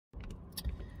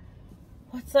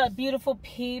What's up, beautiful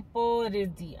people? It is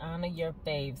Deanna, your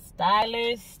fave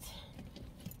stylist,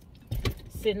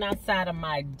 sitting outside of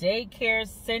my daycare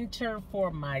center for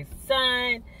my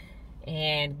son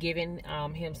and giving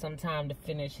him some time to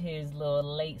finish his little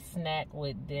late snack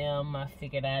with them. I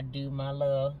figured I'd do my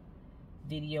little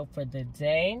video for the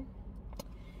day.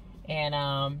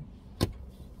 And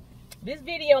this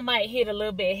video might hit a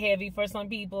little bit heavy for some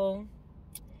people.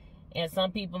 And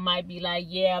some people might be like,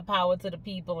 yeah, power to the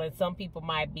people. And some people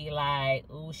might be like,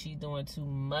 ooh, she's doing too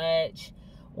much.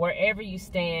 Wherever you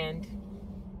stand,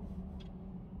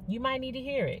 you might need to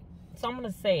hear it. So I'm going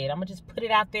to say it. I'm going to just put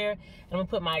it out there. And I'm going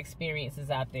to put my experiences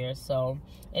out there. So,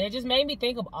 and it just made me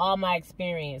think of all my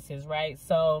experiences, right?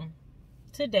 So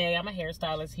today, I'm a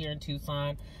hairstylist here in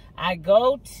Tucson. I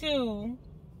go to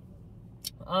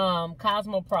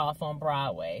CosmoProf on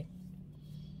Broadway.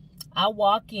 I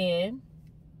walk in.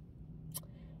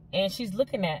 And she's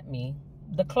looking at me.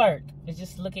 The clerk is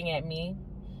just looking at me.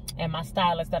 And my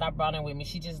stylist that I brought in with me,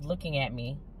 she's just looking at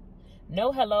me.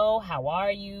 No hello, how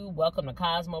are you? Welcome to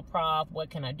CosmoProf. What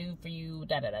can I do for you?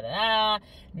 Da da da da.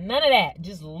 None of that.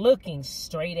 Just looking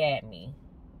straight at me.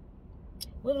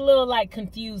 With a little like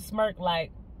confused smirk,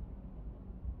 like,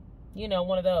 you know,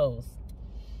 one of those.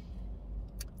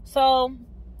 So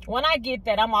when I get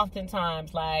that, I'm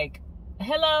oftentimes like,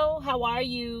 hello, how are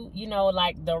you? You know,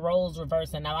 like the roles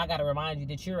reverse, and now I got to remind you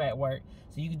that you're at work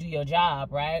so you can do your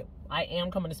job, right? I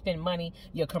am coming to spend money.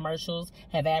 Your commercials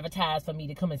have advertised for me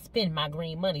to come and spend my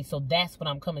green money, so that's what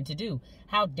I'm coming to do.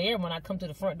 How dare when I come to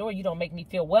the front door, you don't make me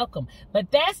feel welcome. But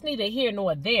that's neither here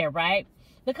nor there, right?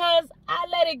 Because I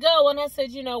let it go, and I said,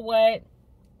 you know what?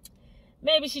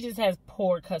 Maybe she just has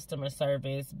poor customer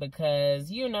service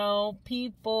because, you know,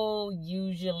 people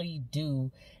usually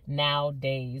do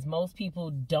nowadays. Most people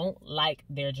don't like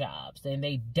their jobs and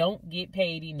they don't get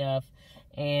paid enough.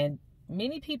 And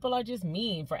many people are just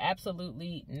mean for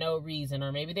absolutely no reason.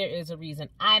 Or maybe there is a reason.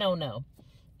 I don't know.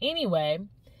 Anyway,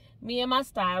 me and my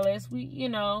stylist, we, you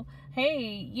know,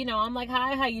 hey, you know, I'm like,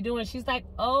 hi, how you doing? She's like,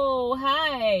 oh,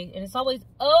 hi. And it's always,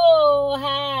 oh,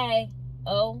 hi.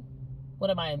 Oh. What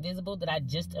am I, invisible? Did I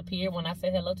just appear when I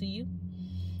said hello to you?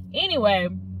 Anyway,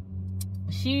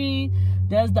 she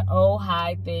does the oh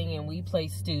hi thing and we play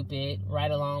stupid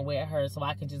right along with her so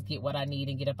I can just get what I need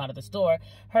and get up out of the store.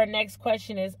 Her next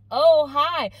question is, oh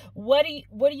hi, what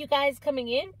are you guys coming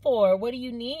in for? What do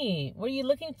you need? What are you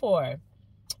looking for?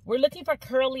 We're looking for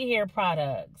curly hair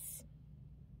products.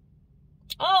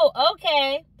 Oh,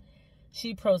 okay.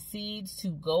 She proceeds to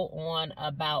go on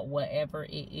about whatever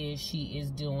it is she is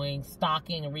doing,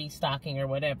 stocking, restocking, or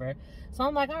whatever. So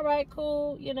I'm like, all right,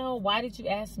 cool. You know, why did you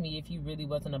ask me if you really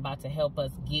wasn't about to help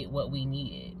us get what we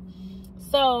needed?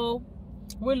 So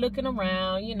we're looking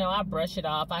around. You know, I brush it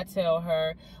off. I tell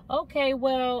her, okay,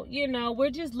 well, you know, we're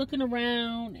just looking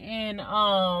around and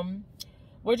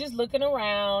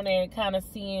kind of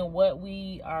seeing what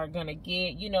we are going to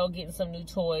get, you know, getting some new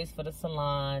toys for the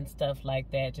salon, stuff like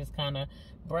that. Just kind of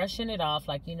brushing it off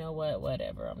like, you know what,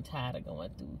 whatever. I'm tired of going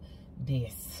through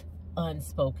this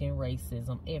unspoken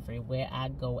racism everywhere I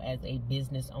go as a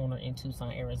business owner in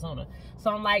Tucson, Arizona.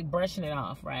 So I'm like brushing it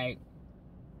off, right?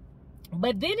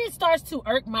 But then it starts to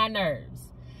irk my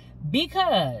nerves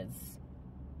because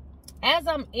as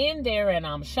I'm in there and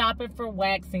I'm shopping for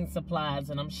waxing supplies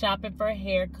and I'm shopping for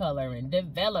hair color and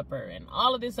developer and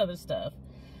all of this other stuff,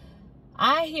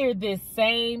 I hear this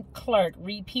same clerk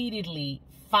repeatedly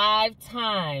 5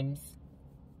 times.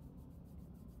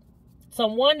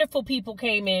 Some wonderful people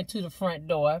came in to the front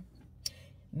door.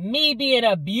 Me being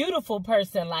a beautiful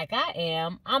person like I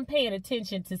am, I'm paying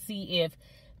attention to see if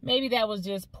maybe that was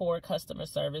just poor customer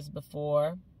service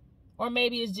before, or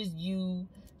maybe it's just you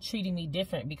treating me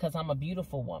different because I'm a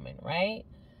beautiful woman, right?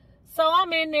 So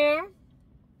I'm in there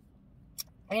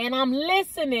and I'm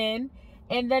listening,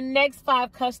 and the next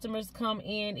 5 customers come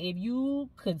in. If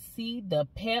you could see the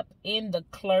pep in the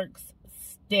clerk's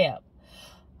step.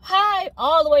 Hi,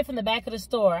 all the way from the back of the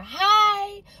store.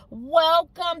 Hi,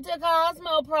 welcome to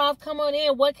CosmoProf. Come on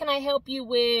in. What can I help you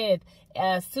with?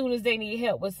 As soon as they need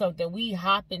help with something, we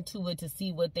hop into it to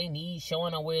see what they need,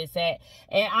 showing them where it's at.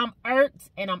 And I'm irked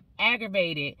and I'm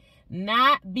aggravated,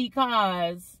 not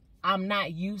because I'm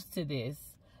not used to this,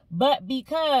 but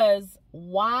because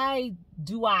why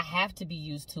do I have to be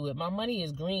used to it? My money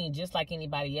is green just like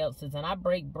anybody else's, and I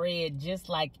break bread just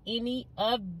like any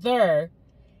other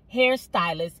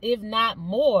hairstylist, if not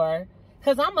more,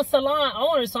 because I'm a salon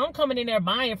owner, so I'm coming in there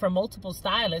buying from multiple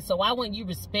stylists. So why wouldn't you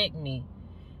respect me?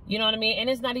 You know what I mean? And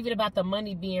it's not even about the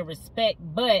money being respect,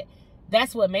 but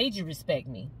that's what made you respect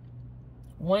me.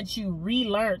 Once you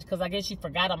relearned, because I guess you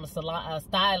forgot I'm a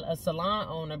salon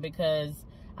owner, because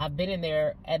I've been in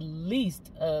there at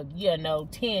least, 10,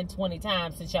 20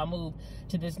 times since y'all moved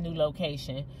to this new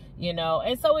location,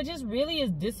 And so it just really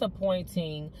is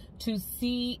disappointing to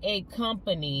see a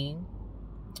company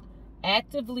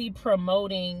actively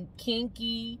promoting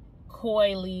kinky,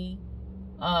 coily,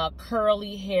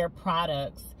 curly hair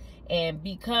products. And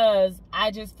because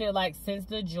I just feel like since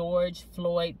the George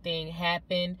Floyd thing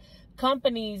happened,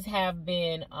 companies have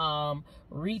been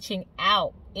reaching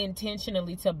out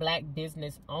intentionally to Black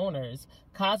business owners,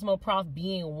 CosmoProf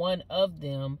being one of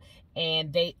them.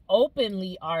 And they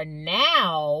openly are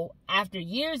now, after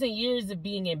years and years of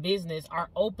being in business, are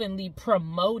openly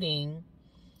promoting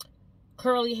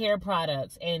curly hair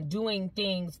products and doing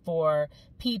things for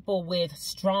people with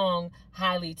strong,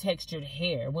 highly textured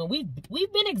hair when we've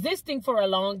been existing for a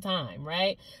long time,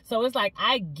 right? So it's like,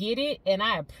 I get it, and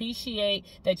I appreciate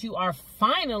that you are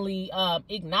finally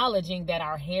acknowledging that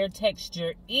our hair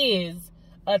texture is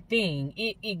a thing.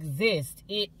 It exists.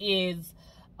 It is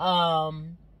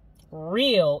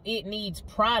real. It needs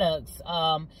products,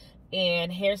 and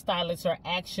hairstylists are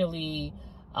actually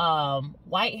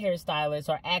white hairstylists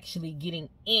are actually getting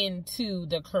into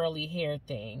the curly hair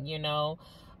thing, and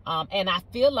I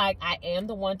feel like I am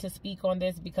the one to speak on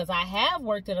this because I have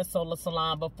worked in a solo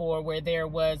salon before where there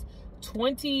was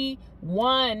 22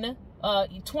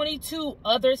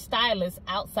 other stylists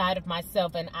outside of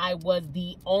myself, and I was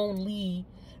the only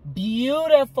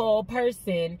beautiful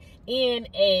person in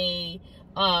a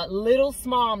little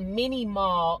small mini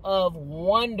mall of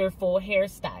wonderful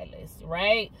hairstylists,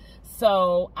 right?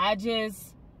 So I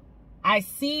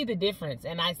see the difference,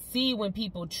 and I see when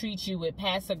people treat you with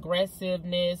passive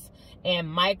aggressiveness and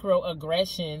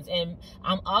microaggressions. And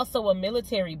I'm also a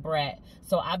military brat,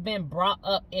 so I've been brought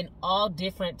up in all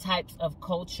different types of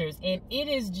cultures, and it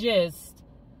is just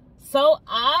so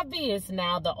obvious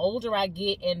now, the older I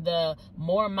get and the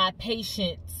more my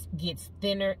patience gets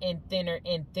thinner and thinner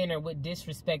and thinner with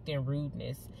disrespect and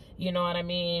rudeness. You know what I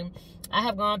mean? I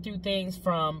have gone through things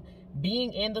from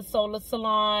being in the solar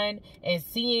salon and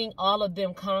seeing all of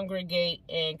them congregate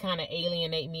and kind of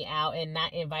alienate me out and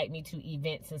not invite me to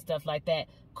events and stuff like that.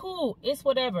 Cool, it's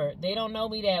whatever. They don't know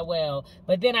me that well.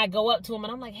 But then I go up to them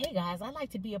and I'm like, hey guys, I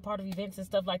like to be a part of events and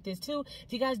stuff like this too.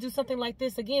 If you guys do something like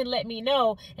this again, let me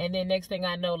know. And then next thing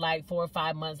I know, like 4 or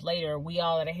 5 months later, we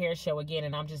all at a hair show again,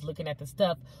 and I'm just looking at the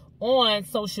stuff on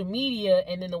social media,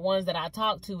 and then the ones that I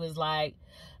talk to is like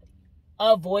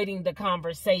avoiding the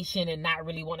conversation and not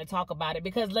really want to talk about it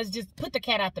because let's just put the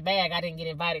cat out the bag. I didn't get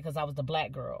invited because I was the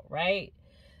Black girl, right?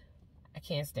 I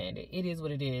can't stand it. It is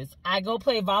what it is. I go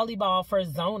play volleyball for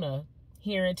Zona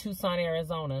here in Tucson,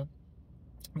 Arizona.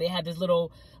 They had this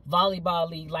little volleyball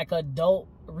league, like adult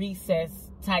recess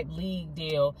type league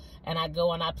deal, and I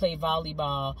go and I play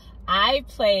volleyball. I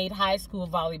played high school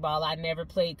volleyball. I never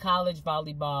played college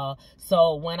volleyball.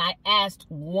 So when I asked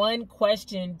one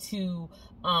question to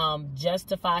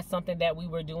justify something that we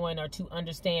were doing or to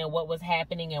understand what was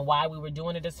happening and why we were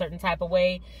doing it a certain type of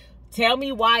way, tell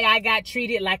me why I got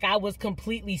treated like I was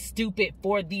completely stupid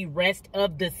for the rest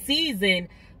of the season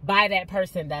by that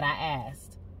person that I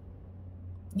asked.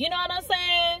 You know what I'm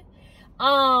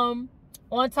saying?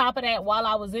 On top of that, while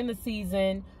I was in the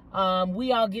season,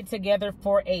 we all get together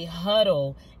for a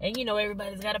huddle. And,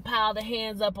 everybody's got to pile their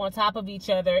hands up on top of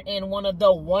each other. And one of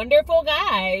the wonderful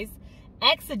guys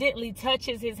accidentally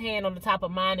touches his hand on the top of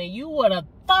mine. And you would have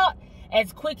thought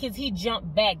as quick as he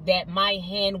jumped back that my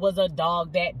hand was a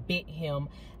dog that bit him,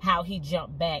 how he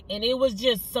jumped back. And it was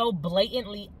just so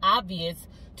blatantly obvious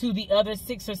to the other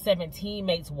 6 or 7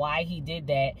 teammates why he did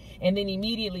that. And then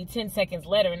immediately 10 seconds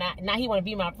later, now he want to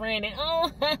be my friend and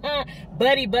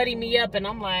buddy me up, and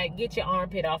I'm like, get your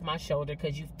armpit off my shoulder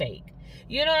because you fake.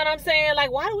 You know what I'm saying?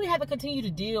 Like, why do we have to continue to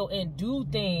deal and do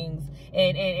things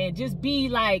and just be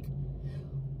like,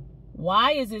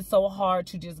 why is it so hard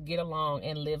to just get along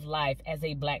and live life as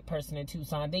a Black person in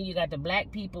Tucson? Then you got the Black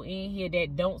people in here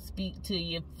that don't speak to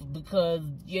you because,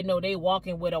 they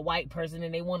walking with a white person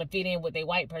and they want to fit in with their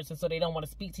white person, so they don't want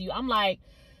to speak to you. I'm like,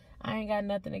 I ain't got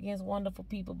nothing against wonderful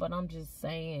people, but I'm just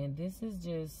saying,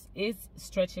 it's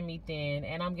stretching me thin,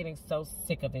 and I'm getting so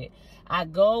sick of it. I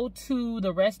go to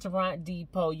the restaurant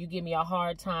depot. You give me a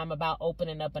hard time about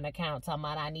opening up an account, talking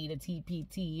about I need a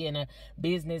TPT and a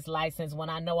business license when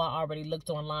I know I already looked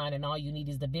online and all you need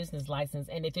is the business license.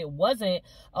 And if it wasn't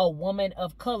a woman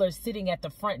of color sitting at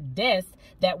the front desk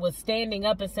that was standing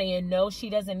up and saying, no, she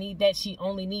doesn't need that, she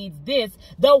only needs this,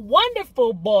 the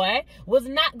wonderful boy was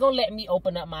not going to let me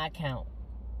open up my account.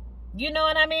 You know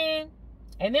what I mean?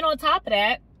 And then on top of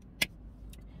that,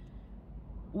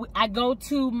 I go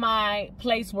to my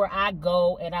place where I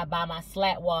go and I buy my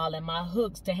slat wall and my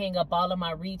hooks to hang up all of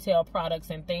my retail products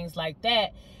and things like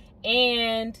that.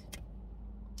 And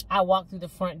I walk through the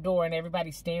front door and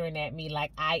everybody's staring at me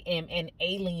like I am an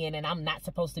alien and I'm not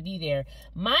supposed to be there.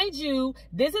 Mind you,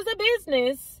 this is a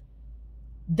business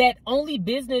that only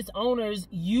business owners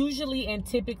usually and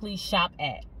typically shop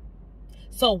at.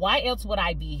 So why else would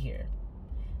I be here?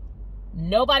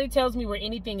 Nobody tells me where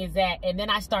anything is at. And then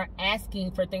I start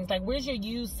asking for things like, where's your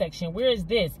used section? Where is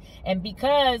this? And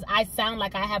because I sound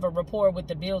like I have a rapport with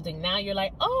the building, now you're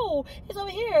like, oh, it's over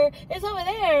here. It's over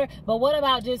there. But what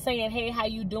about just saying, hey, how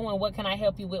you doing? What can I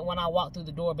help you with when I walk through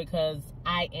the door? Because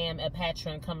I am a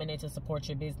patron coming in to support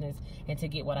your business and to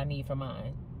get what I need for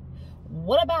mine.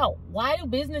 What about, why do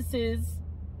businesses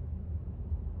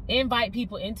invite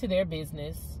people into their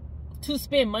business to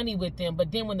spend money with them,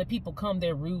 but then when the people come,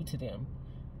 they're rude to them?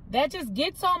 That just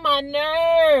gets on my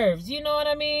nerves. You know what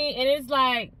I mean? And it's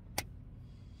like,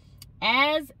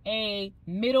 as a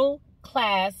middle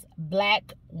class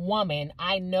black woman,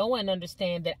 I know and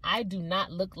understand that I do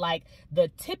not look like the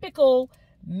typical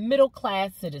middle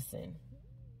class citizen.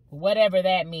 Whatever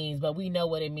that means, but we know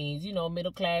what it means. You know,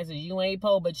 middle class is you ain't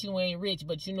poor, but you ain't rich,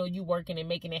 but you know you working and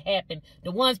making it happen.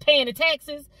 The ones paying the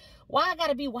taxes. Why I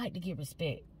gotta be white to get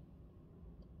respect?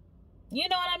 You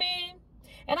know what I mean?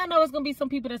 And I know there's going to be some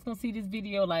people that's going to see this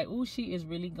video like, ooh, she is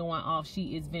really going off.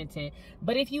 She is venting.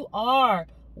 But if you are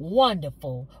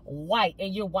wonderful, white,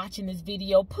 and you're watching this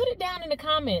video, put it down in the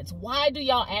comments. Why do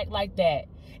y'all act like that?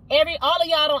 All of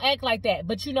y'all don't act like that,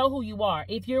 but you know who you are.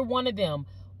 If you're one of them,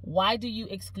 why do you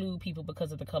exclude people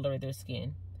because of the color of their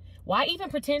skin? Why even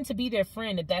pretend to be their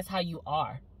friend if that's how you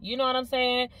are? You know what I'm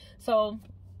saying? So,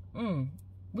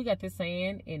 we got this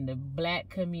saying in the black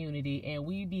community, and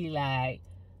we be like,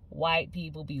 white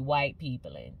people be white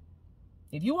people. And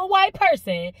if you a white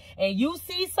person and you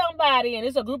see somebody and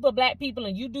it's a group of black people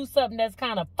and you do something that's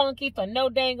kind of funky for no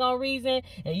dang on reason,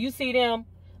 and you see them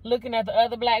looking at the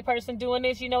other black person doing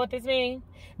this, you know what this means?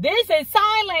 This is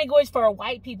sign language for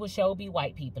white people show be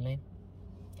white people. And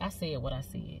I said what I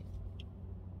said.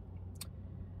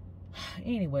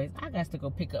 Anyways, I got to go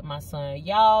pick up my son.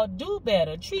 Y'all, do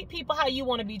better. Treat people how you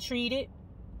want to be treated.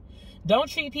 Don't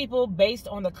treat people based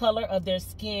on the color of their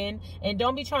skin. And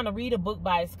don't be trying to read a book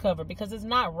by its cover, because it's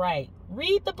not right.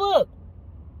 Read the book.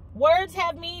 Words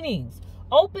have meanings.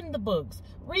 Open the books.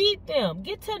 Read them.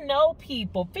 Get to know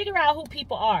people. Figure out who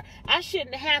people are. I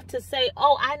shouldn't have to say,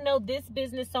 oh, I know this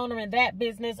business owner and that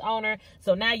business owner,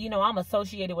 so now you know I'm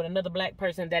associated with another black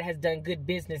person that has done good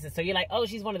business. And so you're like, oh,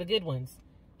 she's one of the good ones.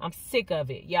 I'm sick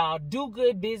of it. Y'all, do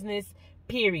good business,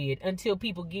 period, until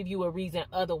people give you a reason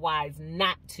otherwise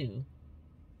not to.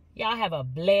 Y'all have a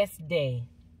blessed day.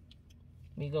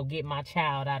 Let me go get my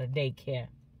child out of daycare.